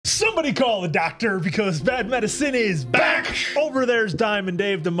Somebody call the doctor because bad medicine is back. Over there's Diamond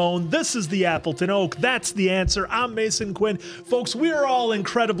Dave Damone. This is the Appleton Oak. That's the answer. I'm Mason Quinn. Folks, we are all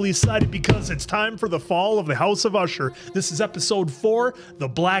incredibly excited because it's time for the fall of the House of Usher. This is episode 4, The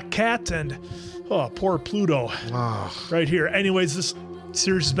Black Cat, and poor Pluto right here. Anyways, this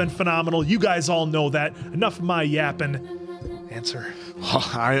series has been phenomenal. You guys all know that. Enough of my yapping. Answer.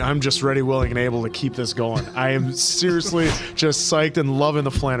 I'm just ready, willing, and able to keep this going. I am seriously just psyched and loving the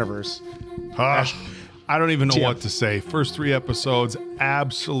Flaniverse. I don't even know what to say. First 3 episodes,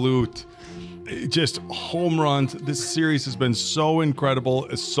 absolute, just home runs. This series has been so incredible.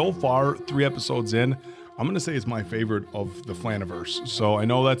 So far, 3 episodes in, I'm going to say it's my favorite of the Flaniverse. So I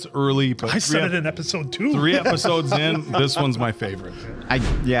know that's early, but I said it in episode 2. 3 episodes in, this one's my favorite.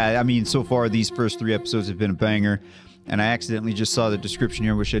 I mean, so far these first 3 episodes have been a banger. And I accidentally just saw the description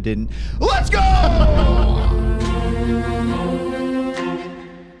here, wish I didn't. Let's go! I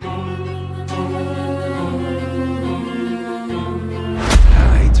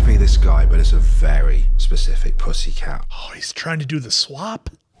hate to be this guy, but it's a very specific pussycat. Oh, he's trying to do the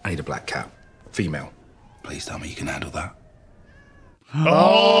swap? I need a black cat. Female. Please tell me you can handle that.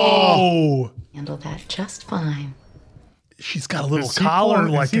 Oh! Handle that just fine. She's got a little collar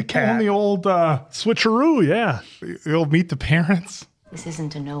like a cat. The old switcheroo, yeah. You'll meet the parents. This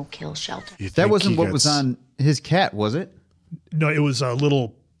isn't a no-kill shelter. That wasn't what was on his cat, was it? No, it was a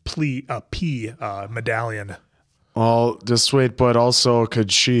little pea medallion. Well, just wait, but also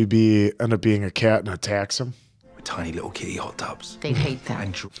could she end up being a cat and attacks him? With tiny little kitty hot tubs. They'd hate that.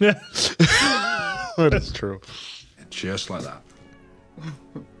 And That is true. just like that.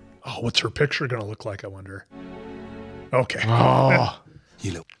 Oh, what's her picture going to look like, I wonder? Okay. Oh,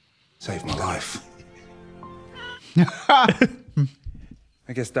 You little saved my life.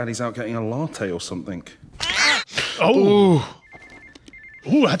 I guess Daddy's out getting a latte or something. Oh.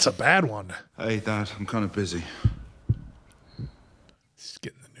 Ooh, that's a bad one. Hey, Dad, I'm kind of busy. He's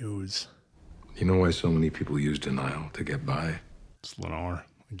getting the news. You know why so many people use denial to get by? It's Lenore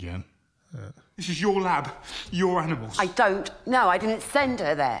again. This is your lab, your animals. I don't. No, I didn't send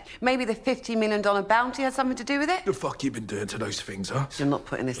her there. Maybe the $50 million bounty has something to do with it? The fuck you been doing to those things, huh? You're not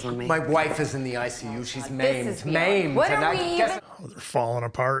putting this on me. My wife is in the ICU. She's maimed. is Maimed. What and are I we guess- Oh, they're falling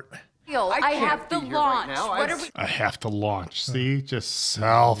apart. I have to launch. What are we? I have to launch. See? Just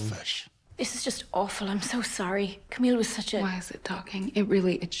selfish. This is just awful. I'm so sorry. Camille was such a... Why is it talking?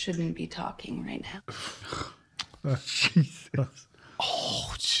 It shouldn't be talking right now.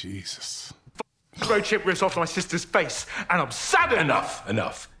 Oh, Jesus. Road trip rips off my sister's face, and I'm sad enough.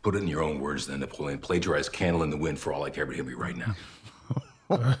 Enough. Put it in your own words then, Napoleon. Plagiarize Candle in the Wind for all I care to hear me right now.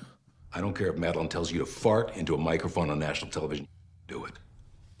 I don't care if Madeline tells you to fart into a microphone on national television. Do it.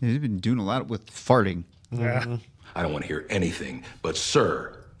 He's been doing a lot with farting. Yeah. I don't want to hear anything but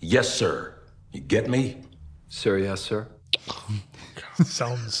sir. Yes, sir. You get me? Sir, yes, sir.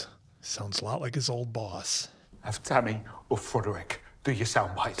 Sounds a lot like his old boss. Have Tammy or Frederick do your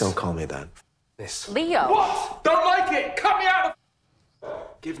sound bites. Don't call me that. This. Leo. What? Don't like it? Cut me out of...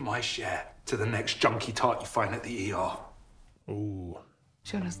 Give my share to the next junkie tart you find at the ER. Ooh.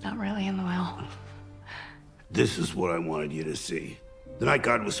 Juno's not really in the well. This is what I wanted you to see. The night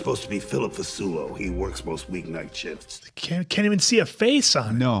guard was supposed to be Philip Fasulo. He works most weeknight shifts. Can't even see a face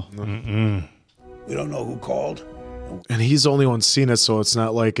on it. No. We don't know who called. and he's the only one seen it, so it's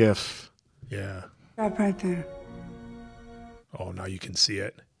not like if... Yeah. Stop right there. Oh, now you can see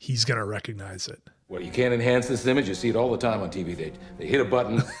it. He's going to recognize it. Well, you can't enhance this image. You see it all the time on TV. They hit a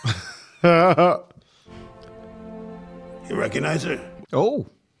button. You recognize her? Oh.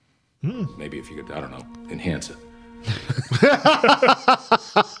 Maybe if you could, I don't know, enhance it.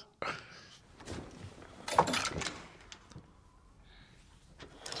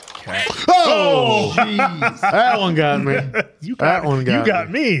 Oh, jeez. That one got me. You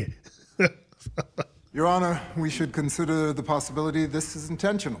got me. Your Honor, we should consider the possibility this is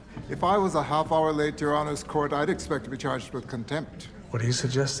intentional. If I was a half hour late to Your Honor's court, I'd expect to be charged with contempt. What are you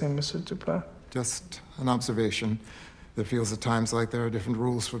suggesting, Mr. Dupin? Just an observation. There feels at times like there are different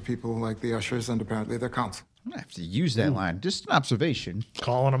rules for people like the Ushers and apparently their counsel. I'm gonna have to use that line. Just an observation.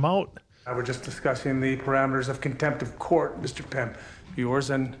 Calling him out. We're just discussing the parameters of contempt of court, Mr. Pym.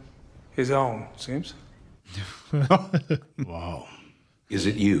 Yours and his own, seems. Wow. Is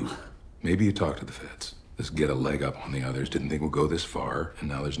it you? Maybe you talked to the feds. Let's get a leg up on the others. Didn't think we'd go this far, and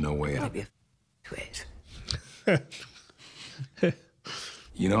now there's no way out.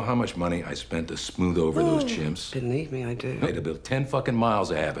 You know how much money I spent to smooth over those chimps? Believe me, I do. I had to build 10 fucking miles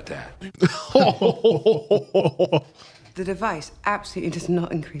of habitat. The device absolutely does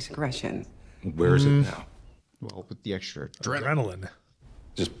not increase aggression. Where is it now? Well, with the extra Adrenaline.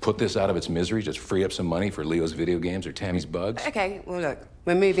 Just put this out of its misery, just free up some money for Leo's video games or Tammy's bugs? Okay, well, look,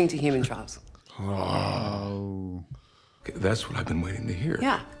 we're moving to human trials. Oh. Okay, that's what I've been waiting to hear.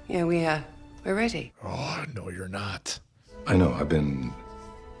 Yeah, we're ready. Oh, no, you're not. I know, I've been...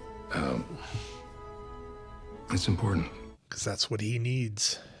 it's important. Because that's what he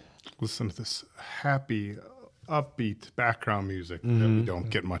needs. Listen to this happy, upbeat background music that we don't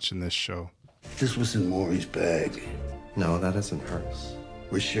get much in this show. This was in Maury's bag. No, that isn't hers.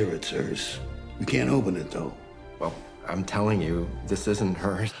 We're sure it's hers. We can't open it, though. Well, I'm telling you, this isn't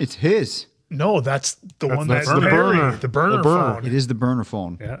hers. It's his. No, that's the one that's that's the burner. The burner The burner. phone. It is the burner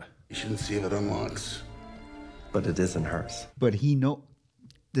phone. Yeah. You shouldn't see if it unlocks. But it isn't hers. But he know.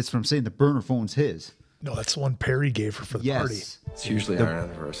 That's what I'm saying. The burner phone's his. No, that's the one Perry gave her for the party. It's usually our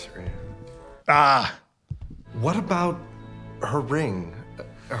anniversary. Ah. What about her ring?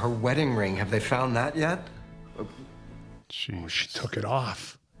 Her wedding ring? Have they found that yet? Oh, she took it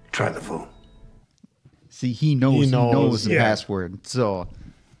off. Try the phone. See, he knows the yeah. password. So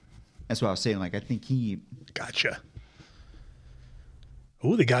that's what I was saying. Like, I think he. Gotcha.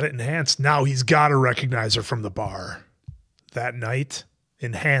 Oh, they got it enhanced. Now he's got to recognize her from the bar. That night,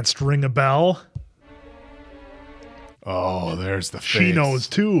 enhanced ring a bell. Oh, there's the face. She knows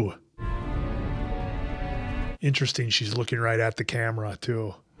too. Interesting. She's looking right at the camera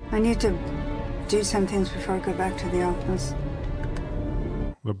too. I need to do some things before I go back to the office.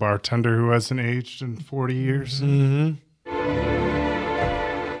 The bartender who hasn't aged in 40 years. Mm-hmm.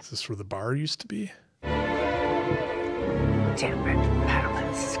 Is this where the bar used to be? Damn it,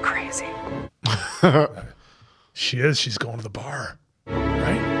 Madeline, this is crazy. She is. She's going to the bar.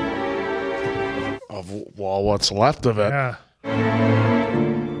 Right? Well, what's left of it. Yeah.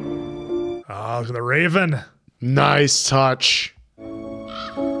 Oh, look at the Raven. Nice touch. Oh,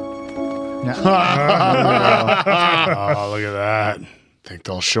 look at that. Think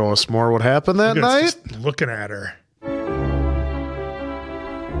they'll show us more what happened that Look at us night? just looking at her.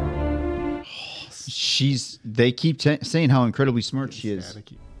 They keep saying how incredibly smart she is.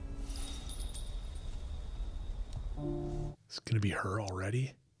 It's going to be her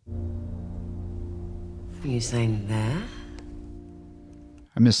already. Are you saying that?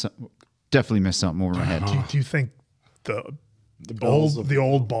 Definitely missed something over my head. Do you think the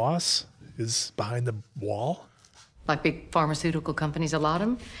old boss is behind the wall? Like big pharmaceutical companies, a lot of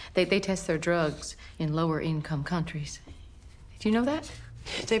them, they test their drugs in lower income countries. Do you know that?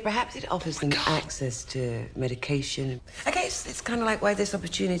 So perhaps it offers them access to medication. I guess it's kind of like why this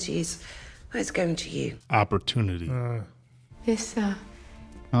opportunity is, well, it's going to you. Opportunity. This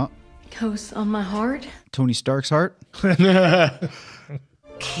goes on my heart. Tony Stark's heart?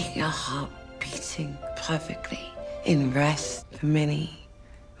 Keep your heart beating perfectly in rest for many,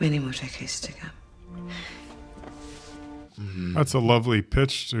 many more decades to come. That's a lovely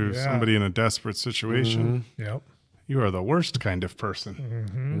pitch to somebody in a desperate situation. Yep. You are the worst kind of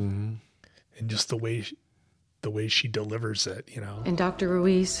person. And just the way she delivers it, you know. And Dr.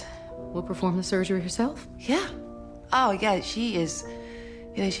 Ruiz will perform the surgery herself? Yeah. Oh, yeah, she is.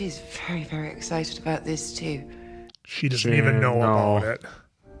 You know, she's very, very excited about this, too. She doesn't even know about it.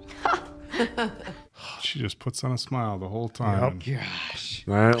 She just puts on a smile the whole time. Gosh.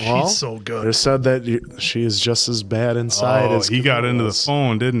 All right, well, She's so good. They said that she is just as bad inside as he got into the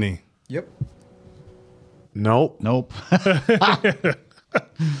phone, didn't he? Yep. Nope. The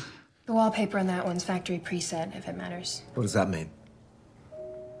wallpaper on that one's factory preset, if it matters. What does that mean?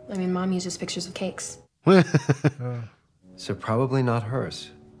 I mean, Mom uses pictures of cakes. So probably not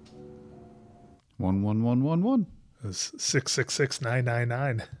hers. 11111. It's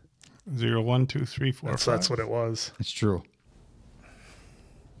 666-999. 1 2 3 4. That's what it was. It's true.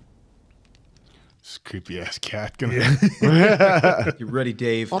 This creepy ass cat gonna. You ready,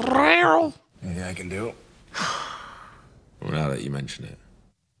 Dave? Anything I can do? Well, now that you mention it.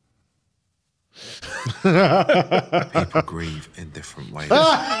 People grieve in different ways.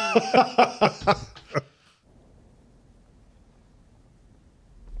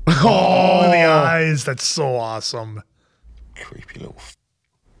 Oh, the eyes. That's so awesome. Creepy little.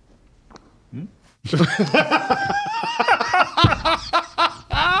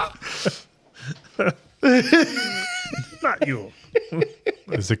 Not you.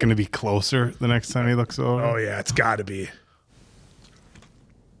 Is it going to be closer the next time he looks over? Oh, yeah, it's got to be.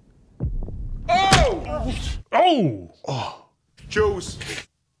 Oh! Juice!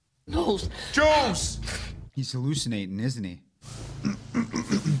 Juice! He's hallucinating, isn't he?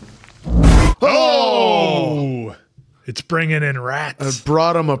 Oh! It's bringing in rats. I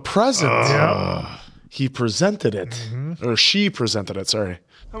brought him a present. He presented it. Or she presented it, sorry.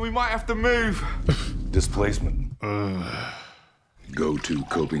 And we might have to move. Displacement. go-to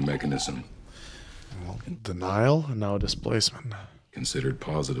coping mechanism. Well, denial and now displacement. Considered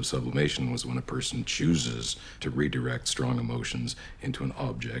positive sublimation was when a person chooses to redirect strong emotions into an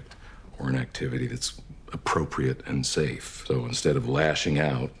object or an activity that's appropriate and safe. So instead of lashing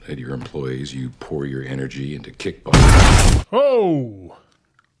out at your employees, you pour your energy into kickboxing. Oh!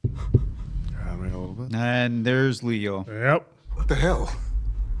 A little bit. And there's Leo. Yep. What the hell?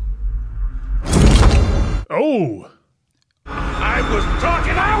 Oh! I was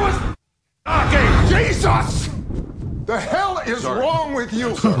talking! Jesus! The hell is wrong with you?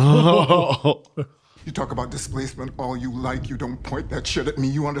 You talk about displacement all you like. You don't point that shit at me,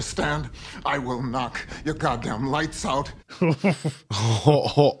 you understand? I will knock your goddamn lights out.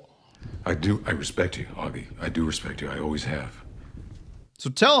 I respect you, Augie. I do respect you. I always have. So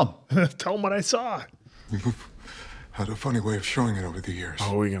tell him. Tell him what I saw. You've had a funny way of showing it over the years.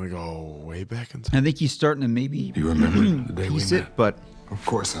 Oh, we're going to go way back in time? I think he's starting to maybe Do you remember the day we piece met? it, but... Of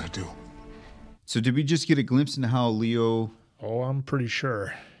course I do. So did we just get a glimpse into how Leo... Oh, I'm pretty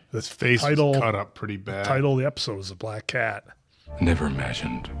sure. This face was cut up pretty bad. The title of the episode is The Black Cat. Never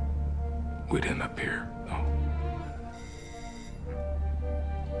imagined we'd end up here, though.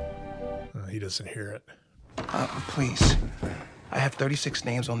 He doesn't hear it. Please. I have 36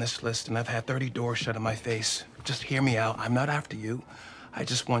 names on this list, and I've had 30 doors shut in my face. Just hear me out. I'm not after you. I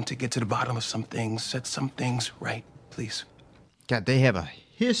just want to get to the bottom of some things, set some things right, please. God, they have a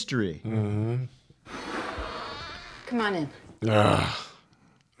history. Come on in.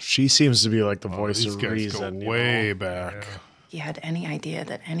 She seems to be like the voice these of guys reason. go way back. If he had any idea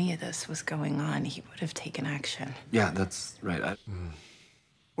that any of this was going on, he would have taken action. Yeah, that's right.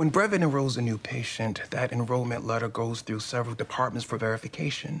 When Brevin enrolls a new patient, that enrollment letter goes through several departments for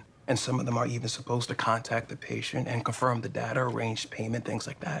verification. And some of them are even supposed to contact the patient and confirm the data, arrange payment, things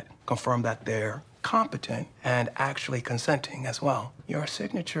like that. Confirm that they're competent and actually consenting as well. Your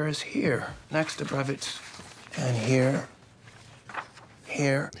signature is here, next to Brevitt's. And here.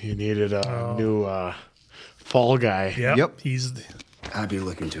 He needed a new fall guy. Yep. I'd be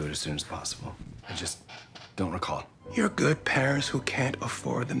looking to it as soon as possible. I just don't recall. You're good parents who can't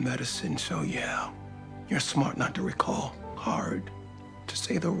afford the medicine, so yeah. You're smart not to recall. Hard to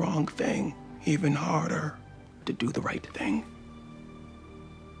say the wrong thing. Even harder to do the right thing.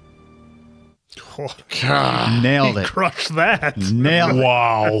 Oh, God. Nailed it. Crushed that. Nailed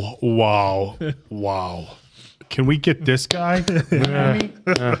it. Wow. Can we get this guy?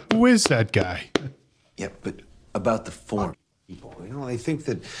 Who is that guy? Yeah, but about the form. People, I think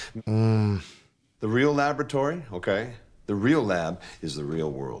that the real laboratory, okay? The real lab is the real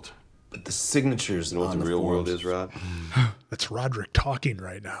world. But the signatures, you know what the real world is, Rod? That's Roderick talking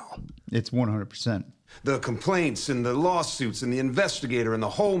right now. It's 100%. The complaints and the lawsuits and the investigator and the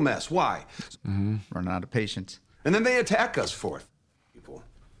whole mess. Why? Run out of patience. And then they attack us for it. People.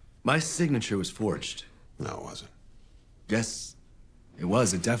 My signature was forged. No, it wasn't. Yes, it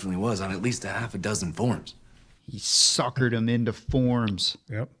was. It definitely was on at least a half a dozen forms. He suckered him into forms.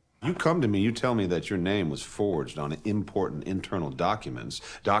 Yep. You come to me, you tell me that your name was forged on important internal documents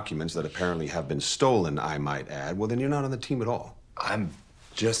that apparently have been stolen, I might add. Well, then you're not on the team at all. I'm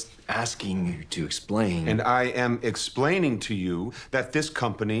just asking you to explain. And I am explaining to you that this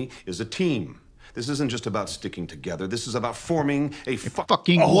company is a team. This isn't just about sticking together. This is about forming a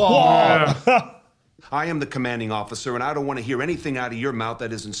fucking wall. I am the commanding officer, and I don't want to hear anything out of your mouth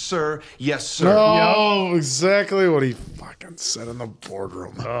that isn't, sir, yes, sir. No, exactly what he fucking said in the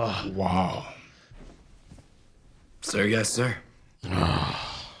boardroom. Wow. Sir, yes, sir.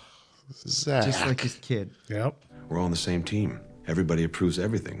 Zach. Just like his kid. Yep. We're all on the same team. Everybody approves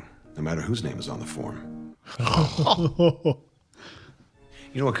everything, no matter whose name is on the form. You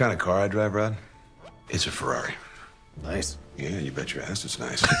know what kind of car I drive, Rod? It's a Ferrari. Nice. Yeah, you bet your ass it's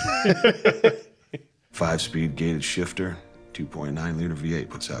nice. 5-speed gated shifter, 2.9 liter V8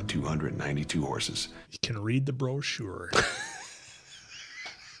 puts out 292 horses. You can read the brochure.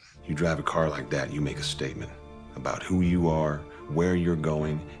 You drive a car like that, you make a statement about who you are, where you're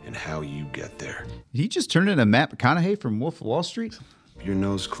going, and how you get there. Did he just turn into Matt McConaughey from Wolf of Wall Street? Your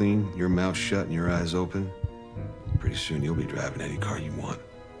nose clean, your mouth shut, and your eyes open. Pretty soon you'll be driving any car you want.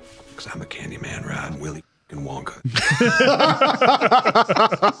 Because I'm a candy man, Rod, Willy, and Wonka.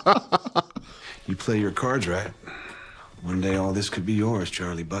 You play your cards right. One day all this could be yours,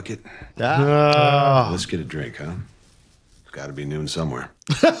 Charlie Bucket. Let's get a drink, huh? It's got to be noon somewhere.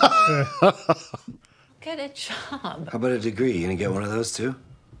 Get a job. How about a degree? You gonna get one of those too?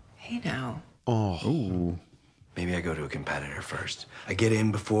 Hey now. Oh. Maybe I go to a competitor first. I get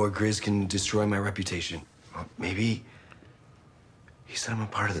in before Grizz can destroy my reputation. Or maybe he said I'm a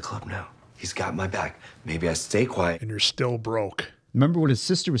part of the club now. He's got my back. Maybe I stay quiet. And you're still broke. Remember what his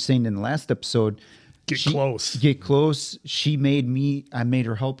sister was saying in the last episode? Get close. Get close. I made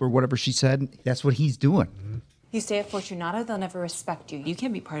her help or whatever she said. That's what he's doing. You stay at Fortunato, they'll never respect you. You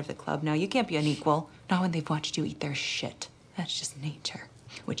can't be part of the club now. You can't be unequal. Not when they've watched you eat their shit. That's just nature,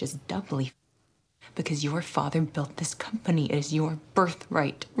 which is doubly because your father built this company. It is your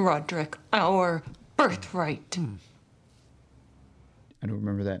birthright, Roderick. Our birthright. I don't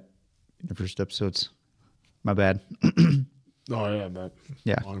remember that in the first episodes. My bad. Oh, yeah, that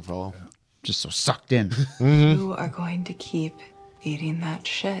Longfellow. Yeah. Just so sucked in. You are going to keep eating that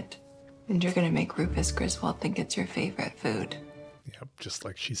shit. And you're going to make Rufus Griswold think it's your favorite food. Yep, just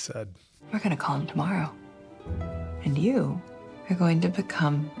like she said. We're going to call him tomorrow. And you are going to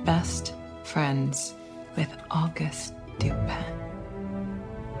become best friends with Auguste Dupin.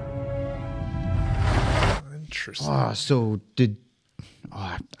 Interesting.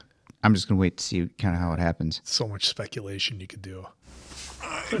 I'm just going to wait to see kind of how it happens. So much speculation you could do.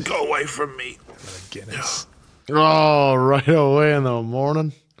 Go away from me. Guinness. Oh, right away in the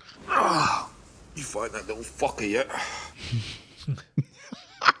morning. You find that little fucker yet?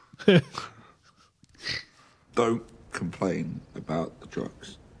 Don't complain about the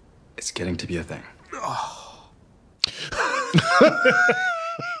drugs. It's getting to be a thing.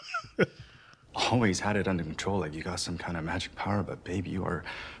 Always had it under control, like you got some kind of magic power, but baby, you are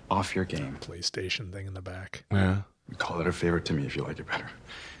off your game. PlayStation thing in the back. Yeah. Call it a favor to me if you like it better.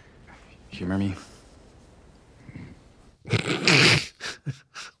 Humor me.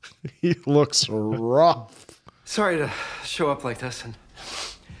 He looks rough. Sorry to show up like this and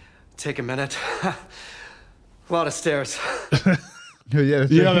take a minute. A lot of stairs. Yeah,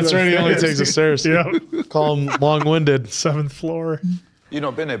 that's right. He only takes the stairs. Yeah. Call him long-winded. 7th floor. You've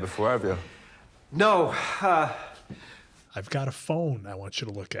not been here before, have you? No. I've got a phone I want you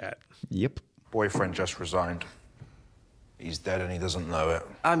to look at. Yep. Boyfriend just resigned. He's dead and he doesn't know it.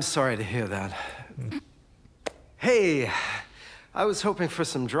 I'm sorry to hear that. Hey, I was hoping for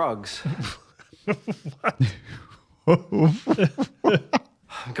some drugs. I'm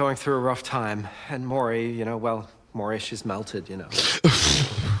going through a rough time. And Maury, Maury, she's melted,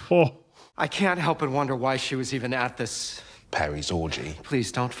 I can't help but wonder why she was even at this. Perry's orgy.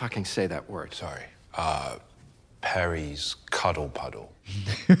 Please don't fucking say that word. Sorry. Perry's cuddle puddle.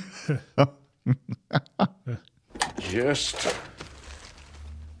 Just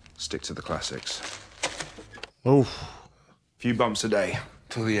stick to the classics. Oh. Few bumps a day.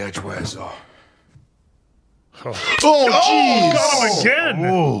 Till the edge wears off. Oh, jeez. Got him again.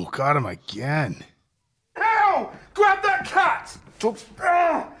 Oh, got him again. Ow! Grab that cat!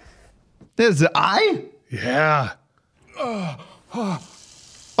 There's the eye? Yeah. They're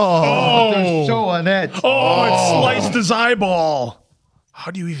showing it. Oh, it sliced his eyeball.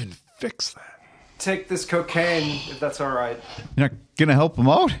 How do you even fix that? Take this cocaine, if that's all right. You're not going to help him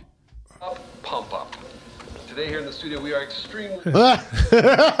out? Pump up. Today here in the studio, we are extremely...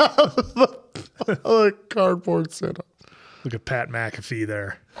 The cardboard setup. Look at Pat McAfee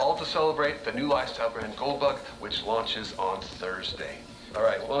there. all to celebrate the new lifestyle brand Goldbug, which launches on Thursday. All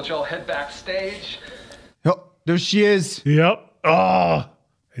right, why don't y'all head backstage? Oh, there she is. Yep. Oh,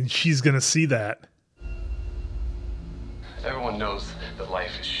 and she's going to see that. Everyone knows that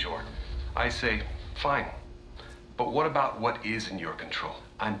life is short. I say, fine. But what about what is in your control?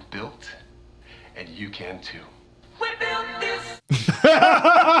 I'm built, and you can too. We built this.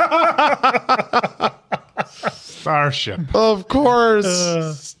 Starship. Of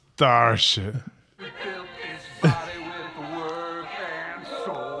course. Starship. We built this body with work and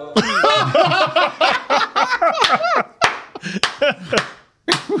soul.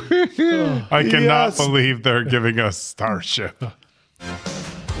 I cannot believe they're giving us Starship.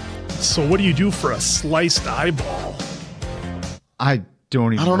 So what do you do for a sliced eyeball? I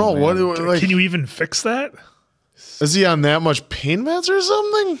don't even know. What, like, can you even fix that? Is he on that much pain meds or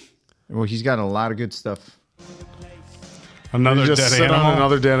something? Well, he's got a lot of good stuff. Another just dead sit animal. on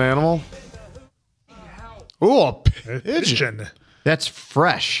another dead animal. Ooh, a pigeon. That's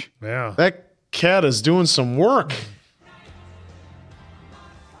fresh. Yeah. That cat is doing some work.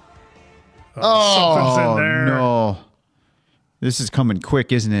 Something's in there. No. This is coming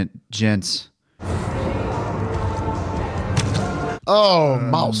quick, isn't it, gents? Oh,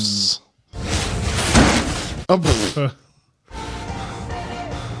 mouse. Oh,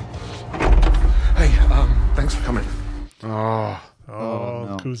 Hey, thanks for coming. Oh,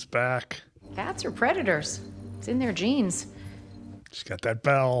 no. who's back? Cats are predators. It's in their genes. She's got that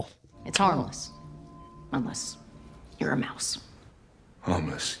bell. It's harmless. Unless you're a mouse.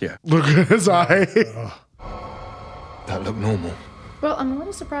 Harmless, yeah. Look at his eye. That looked normal. Well, I'm a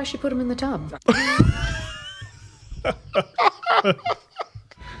little surprised she put him in the tub.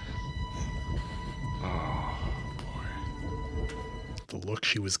 The look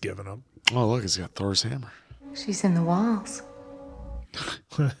she was giving him. Oh, look, he's got Thor's hammer. She's in the walls.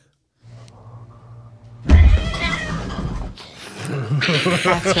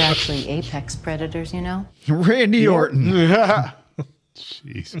 Cats are actually apex predators, you know? Randy Orton.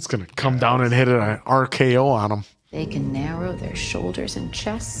 Jeez. It's going to come down and hit an RKO on him. They can narrow their shoulders and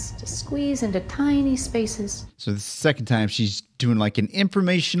chests to squeeze into tiny spaces. So the second time she's doing like an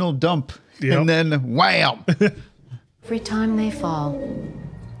informational dump. And then wham! Every time they fall,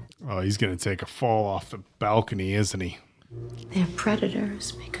 Oh, he's going to take a fall off the balcony, isn't he? they're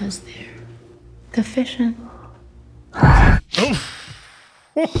predators because they're efficient. Oh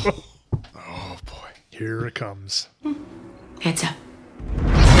boy, here it comes. Heads up.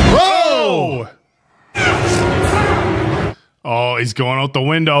 Whoa! Oh, he's going out the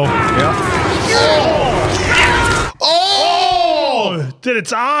window. Oh! Did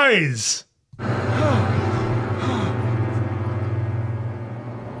its eyes?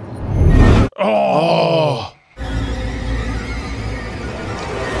 Oh!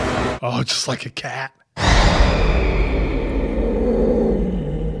 Oh, just like a cat.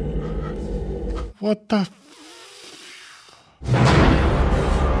 What the?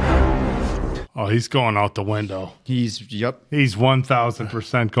 Oh, he's going out the window. He's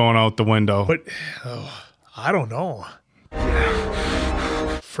 1000% going out the window. But I don't know.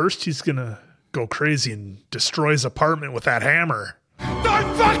 First, he's gonna go crazy and destroy his apartment with that hammer.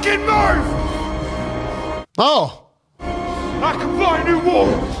 Don't fucking move! Oh! I can buy a new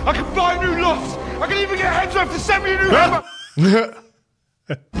wall. I can buy a new loft. I can even get Hemsworth to send me a new hammer.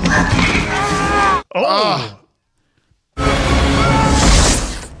 Oh!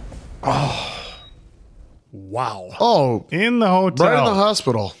 Oh! Wow! Oh, in the hotel, right in the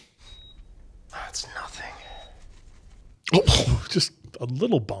hospital. That's nothing. Oh, just a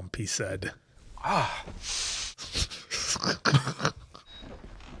little bump, he said. Ah.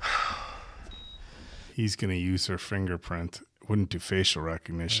 He's going to use her fingerprint. Wouldn't do facial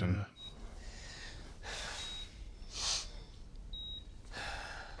recognition.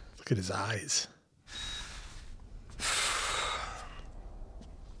 Look at his eyes.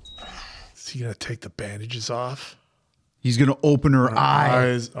 Is he gonna take the bandages off? He's gonna open her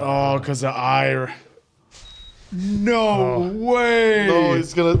eyes. Oh, because the eye. No way. No,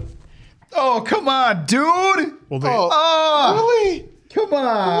 he's gonna. Oh, come on, dude. Well, they. Really? Come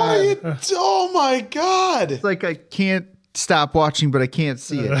on. What are you? Oh my God! It's like I can't stop watching, but I can't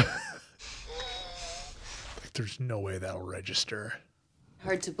see it. Like, there's no way that'll register.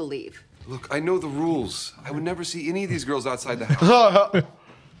 Hard to believe. Look, I know the rules. I would never see any of these girls outside the house.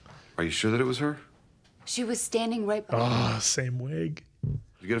 Are you sure that it was her? She was standing right behind. Oh, same wig. Did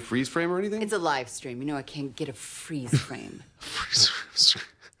you get a freeze frame or anything? It's a live stream. You know I can't get a freeze frame.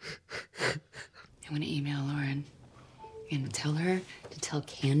 I'm gonna email Lauren and tell her to tell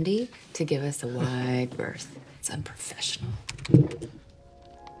Candy to give us a wide berth. It's unprofessional.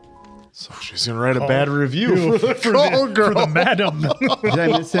 So she's gonna write a bad review for the for the madam. Did I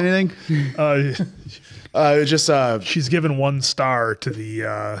miss anything? She's given 1 star to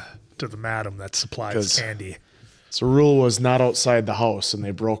the madam that supplies candy. So rule was not outside the house, and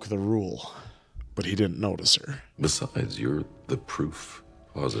they broke the rule, but he didn't notice her. Besides, you're the proof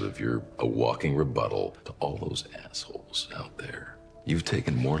positive. You're a walking rebuttal to all those assholes out there. You've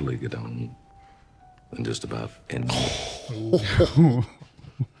taken more Ligadone than just about anyone.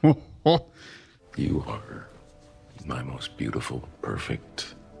 You are my most beautiful,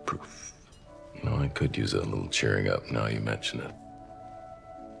 perfect proof. You know, I could use a little cheering up now you mention it.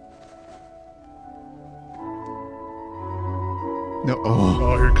 No.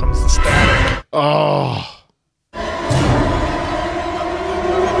 Oh, here comes the static. Oh.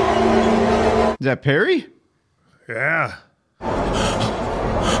 Is that Perry? Yeah.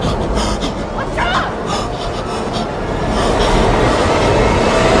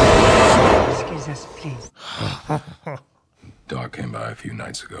 Excuse us, please. Dog came by a few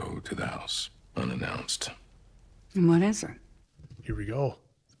nights ago to the house, unannounced. And what is it? Here we go.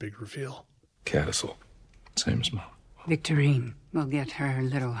 The big reveal. Codicil. Same as Mom. Victorine will get her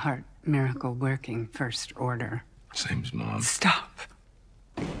little heart miracle working first order. Same as Mom. Stop.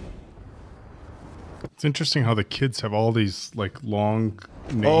 It's interesting how the kids have all these like long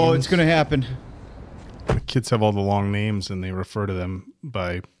names. Oh, it's gonna happen. The kids have all the long names and they refer to them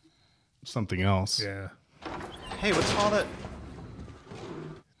by something else. Yeah. Hey, what's all that?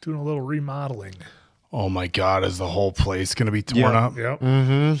 Doing a little remodeling. Oh my God, is the whole place going to be torn up? Yep.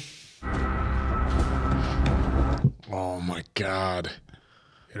 Mm-hmm. Oh my God.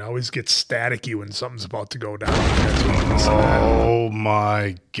 It always gets staticky when something's about to go down. Oh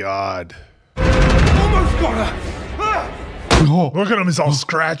my God. Almost got her! Oh, look at him, he's all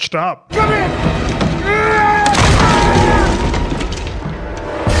scratched up. Come in!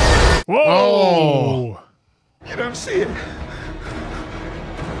 Whoa! Oh. You don't see it.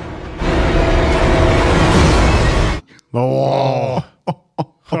 Oh.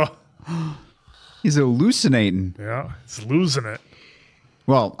 He's hallucinating. Yeah, he's losing it.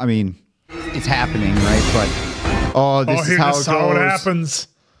 Well, I mean, it's happening, right? But this is how it goes. How it happens.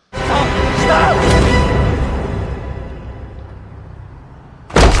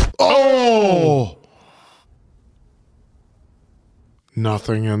 Oh!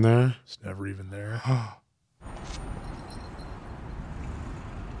 Nothing in there. It's never even there.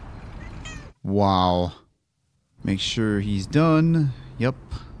 Wow. Make sure he's done. Yep.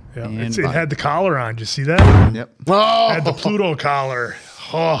 Yeah, And it bye. had the collar on. Did you see that? Yep. Oh! Had the Pluto collar.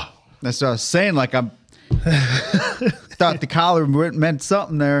 Oh. That's what I was saying. Like, I'm thought the collar meant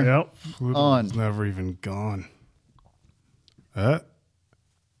something there. Yep. Pluto's never even gone. Yeah.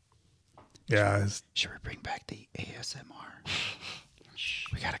 Should we bring back the ASMR?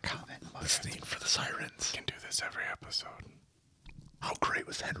 We got a comment. Listening for the sirens. Can do this every episode. How great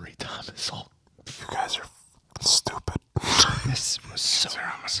was Henry Thomas? Oh, you guys are stupid. This was so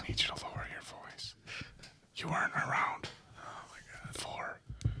Sarah, I'm gonna need you to lower your voice. You weren't around. Oh my God. For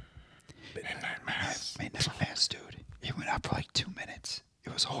Midnight Mass. Midnight Mass, dude. It went up for like 2 minutes.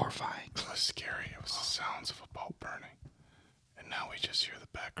 It was horrifying. It was scary. It was the sounds of a boat burning. And now we just hear the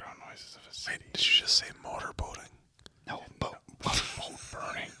background noises of a city. Did you just say motorboating? No, boat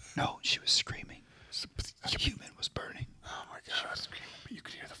burning. No, she was screaming. A human was burning. Oh my God. She was screaming, but you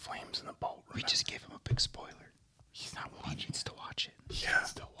could hear the flames in the boat. We just gave him a big spoiler. He's not watching. He needs to watch it. Yeah.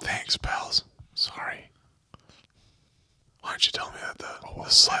 Thanks, pals. Sorry. Why don't you tell me that the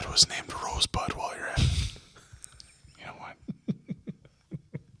sled was named Rosebud while you're at it? You know what?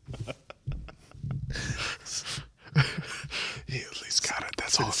 He at least got it.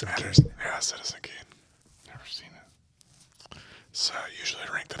 That's all that Citizen matters. Kane. Yeah, Citizen Kane. Never seen it. It's usually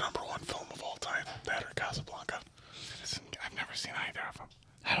ranked the #1 film of all time. That or Casablanca. I've never seen either of them.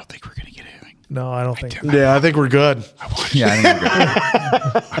 I don't think we're gonna get anything. No, I don't think. Yeah, I think we're good. I watched. Yeah, I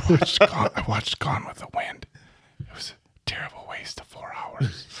think we're good. I watched Gone with the Wind. It was a terrible waste of 4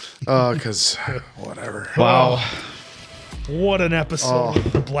 hours. Because whatever. Wow. What an episode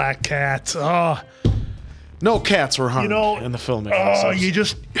of The Black Cat. Oh, no cats were harmed in the filming. Oh, you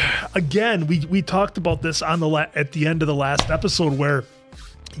just, again, we talked about this on at the end of the last episode where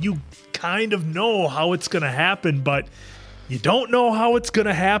you kind of know how it's going to happen, but you don't know how it's going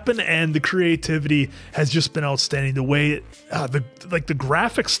to happen, and the creativity has just been outstanding. The way, the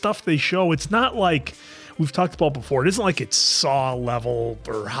graphic stuff they show, it's not like we've talked about before. It isn't like it's Saw level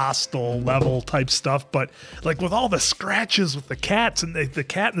or Hostel level type stuff, but like with all the scratches with the cats and the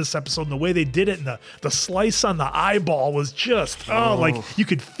cat in this episode and the way they did it, and the slice on the eyeball was just, like you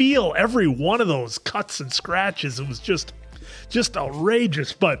could feel every one of those cuts and scratches. It was just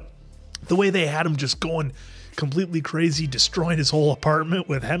outrageous, but the way they had him just going completely crazy, destroying his whole apartment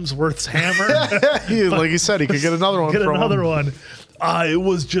with Hemsworth's hammer. Like you said, he could get another one. It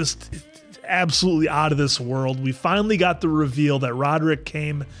was just absolutely out of this world. We finally got the reveal that Roderick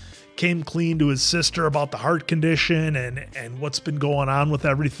came clean to his sister about the heart condition and what's been going on with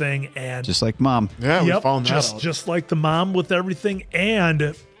everything. And just like mom. Yeah, we found that out. Just like the mom with everything.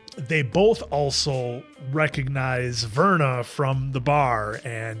 And they both also recognize Verna from the bar,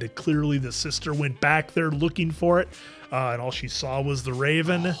 and clearly the sister went back there looking for it, and all she saw was the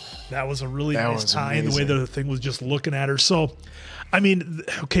raven. That was a really nice tie, the way the thing was just looking at her. So, I mean,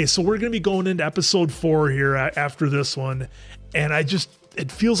 okay, so we're going to be going into episode 4 here after this one, and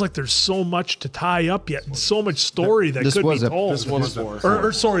it feels like there's so much to tie up yet, and so much story that could be told. This was 4.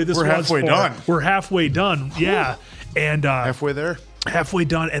 We're halfway done. We're halfway done, yeah. And halfway there. Halfway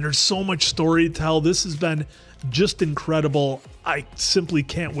done, and there's so much story to tell. This has been just incredible. I simply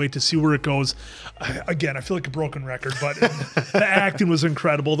can't wait to see where it goes. Again, I feel like a broken record, but the acting was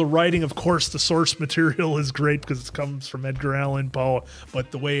incredible. The writing, of course, the source material is great because it comes from Edgar Allan Poe,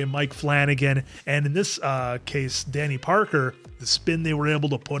 but the way Mike Flanagan, and in this case, Danny Parker, the spin they were able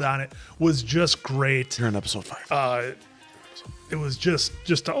to put on it was just great. You're in episode 5. It was just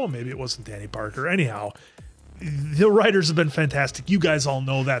maybe it wasn't Danny Parker. Anyhow, the writers have been fantastic. You guys all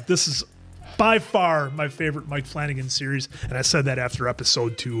know that. This is by far my favorite Mike Flanagan series, and I said that after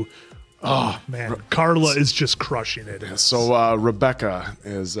episode 2. Oh, man. Carla is just crushing it. Yeah, so Rebecca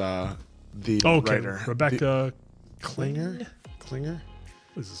is the writer. Rebecca Klinger?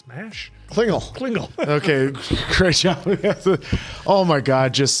 What is this, MASH? Klingel. Okay, great job. Oh my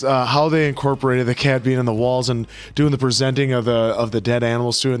God, just how they incorporated the cat being in the walls and doing the presenting of the dead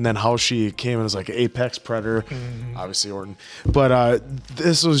animals to it, and then how she came in as like an apex predator, obviously Orton. But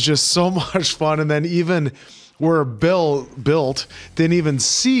this was just so much fun, and then even where Bill built didn't even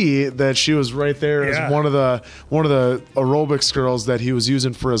see that she was right there as one of the aerobics girls that he was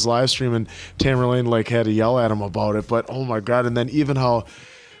using for his live stream, and Tamerlane like had to yell at him about it. But oh my God, and then even how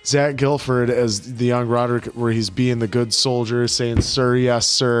Zach Gilford as the young Roderick, where he's being the good soldier, saying "Sir, yes,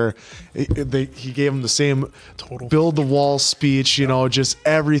 sir." He gave him the same build the wall speech, you know, just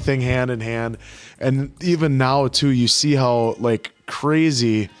everything hand in hand. And even now too, you see how like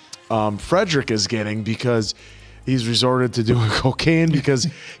crazy Frederick is getting, because he's resorted to doing cocaine because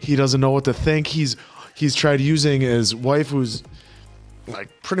he doesn't know what to think. He's tried using his wife, who's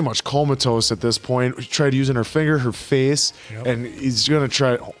like pretty much comatose at this point. He tried using her finger, her face, and he's gonna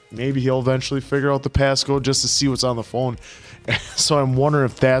try. Maybe he'll eventually figure out the passcode just to see what's on the phone. So I'm wondering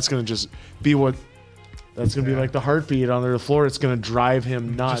if that's gonna just be what. That's going to be like the heartbeat under the floor. It's going to drive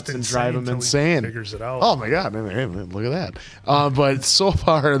him nuts and drive him insane. Figures it out. Oh my God. Hey, look at that. But so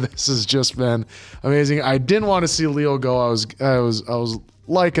far, this has just been amazing. I didn't want to see Leo go. I was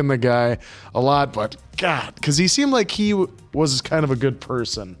liking the guy a lot, but God, because he seemed like he was kind of a good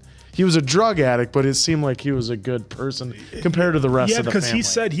person. He was a drug addict, but it seemed like he was a good person compared to the rest of the family. Yeah, because he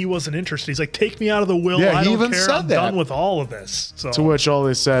said he wasn't interested. He's like, take me out of the will. Yeah, I he don't even care. said I'm that. done with all of this. So. To which all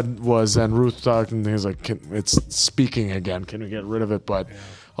they said was, then Ruth talked, and he was like, it's speaking again. Can we get rid of it? But,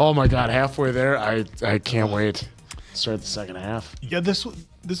 oh my God, halfway there, I can't wait to start the second half. Yeah, this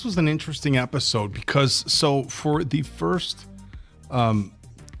was an interesting episode because, so for the first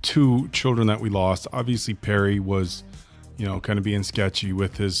two children that we lost, obviously Perry was, you know, kind of being sketchy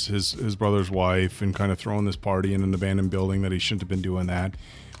with his brother's wife and kind of throwing this party in an abandoned building that he shouldn't have been doing that.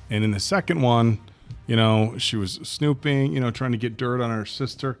 And in the second one, you know, she was snooping, you know, trying to get dirt on her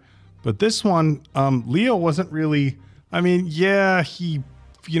sister. But this one, Leo wasn't really, I mean, yeah, he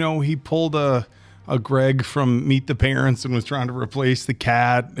pulled a Greg from Meet the Parents and was trying to replace the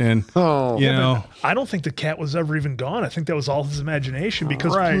cat. And, you know. I don't think the cat was ever even gone. I think that was all his imagination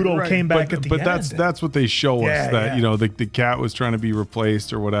because Pluto came back at the end. But that's what they show us, that, you know, the cat was trying to be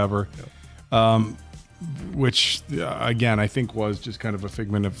replaced or whatever. Which, again, I think was just kind of a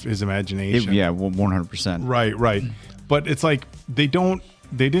figment of his imagination. 100%. Right. But it's like they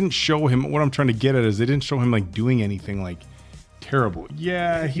didn't show him, what I'm trying to get at is they didn't show him like doing anything like terrible.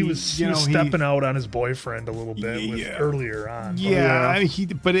 Yeah, he was stepping out on his boyfriend a little bit earlier on. Yeah, I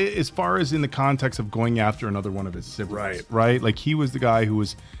mean, as far as in the context of going after another one of his siblings, right? Like he was the guy who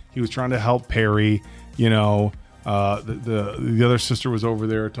was trying to help Perry. You know, the other sister was over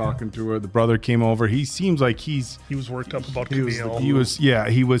there talking to her. The brother came over. He seems like he was worked up about Camille. He was the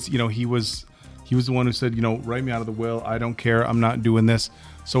one who said, you know, write me out of the will. I don't care. I'm not doing this.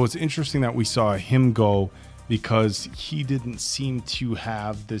 So it's interesting that we saw him go, because he didn't seem to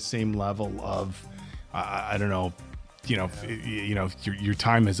have the same level of, I don't know, your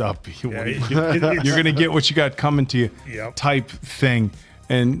time is up. You're going to get what you got coming to you, type thing.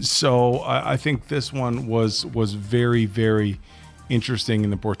 And so I think this one was very, very interesting in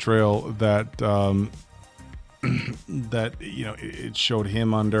the portrayal that that, you know, it showed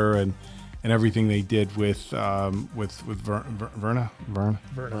him under and everything they did with Verna.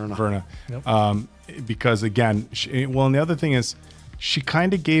 Yep. Because again, and the other thing is, she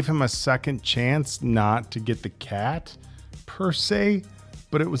kind of gave him a second chance not to get the cat per se,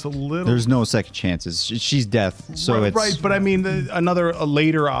 but it was a little. There's no second chances. She's death, so it's right. But I mean, a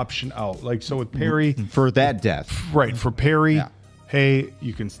later option out, like so with Perry for that death, right? For Perry, hey,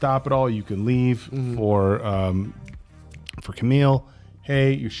 you can stop it all. You can leave. For Camille,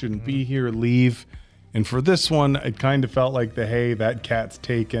 hey, you shouldn't be here. Leave. And for this one, it kind of felt like hey, that cat's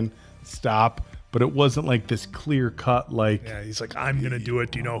taken. Stop. But it wasn't like this clear cut, like he's like, I'm gonna do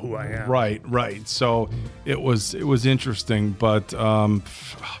it. Do you know who I am? Right. So it was interesting. But how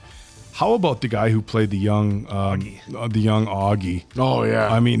about the guy who played the young Augie? Oh yeah,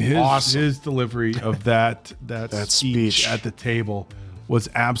 I mean his delivery of that speech at the table was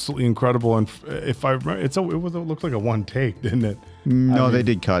absolutely incredible. And if I remember, it looked like a one take, didn't it? No, they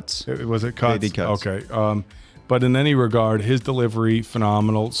did cuts. Was it cuts? They did cuts. Okay. But in any regard, his delivery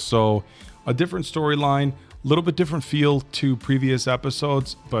phenomenal. So. A different storyline, a little bit different feel to previous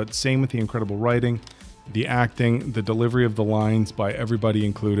episodes, but same with the incredible writing, the acting, the delivery of the lines by everybody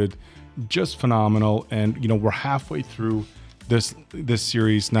included, just phenomenal. And you know, we're halfway through this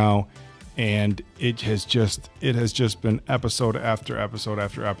series now, and it has just been episode after episode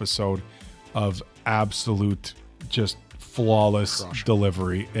after episode of absolute just flawless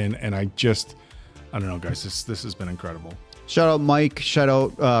delivery. And I don't know, guys, this has been incredible. Shout out Mike. Shout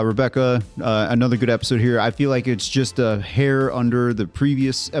out Rebecca. Another good episode here. I feel like it's just a hair under the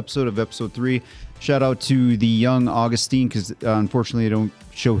previous episode of episode 3. Shout out to the young Augustine, because unfortunately they don't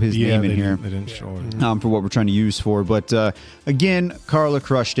show his name in here. They didn't show it. For what we're trying to use for. But again, Carla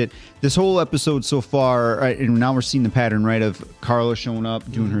crushed it. This whole episode so far, and now we're seeing the pattern, right, of Carla showing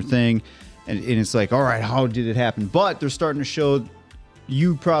up, doing her thing. And it's like, all right, how did it happen? But they're starting to show...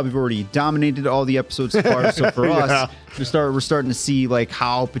 You probably have already dominated all the episodes so far. So for us, we're starting to see like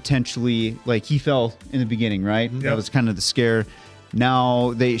how potentially like he fell in the beginning, right? That was kind of the scare.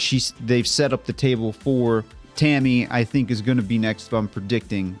 Now they've set up the table for Tammy. I think is going to be next. If I'm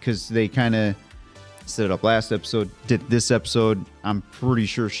predicting, because they kind of set it up last episode, did this episode. I'm pretty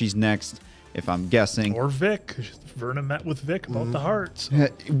sure she's next. If I'm guessing, or Vic. Verna met with Vic about the hearts. So.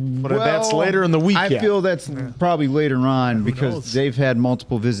 But that's later in the week. I feel that's probably later on because they've had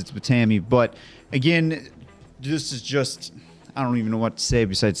multiple visits with Tammy. But again, this is just, I don't even know what to say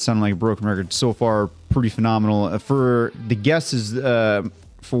besides sounding like a broken record. So far, pretty phenomenal. For the guesses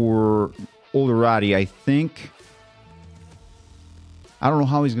for older Roddy, I think, I don't know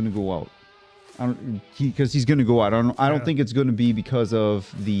how he's going to go out. Because he's going to go out. I don't think it's going to be because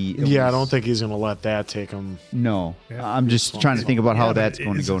of the illness. Yeah, I don't think he's going to let that take him. No. I'm just trying to think about how that's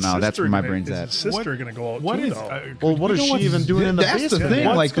going to go now. That's where my brain's at. His sister going to go out too, well, what is she even doing in the basement? That's the thing.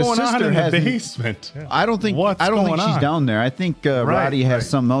 Like, the sister has the basement. I don't think she's down there. I think Roddy has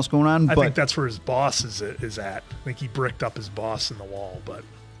something else going on. I think that's where his boss is at. I think he bricked up his boss in the wall. But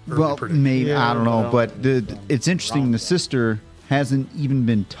maybe, I don't know. But it's interesting. The sister hasn't even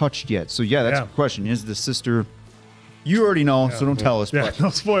been touched yet. So that's a question. Is the sister... You already know, so don't tell us. But. No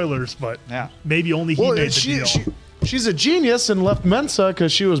spoilers, but maybe only he made the deal. She's a genius and left Mensa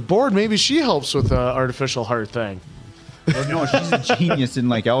because she was bored. Maybe she helps with the artificial heart thing. Well, no, she's a genius in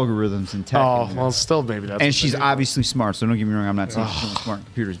like algorithms and tech. Oh, well, still maybe that's. And she's obviously smart. So don't get me wrong. I'm not saying she's smart in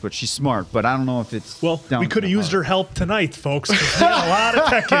computers, but she's smart. But I don't know if it's. Well, we could have used her help tonight, folks. We had a lot of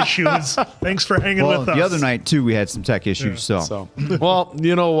tech issues. Thanks for hanging with us. The other night too, we had some tech issues. So, well,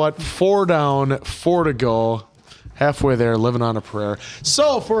 you know what? 4 down, 4 to go. Halfway there, living on a prayer.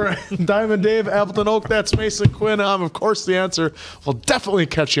 So for Diamond Dave, Appleton Oak, that's Mason Quinn. Of course, the answer. We'll definitely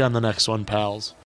catch you on the next one, pals.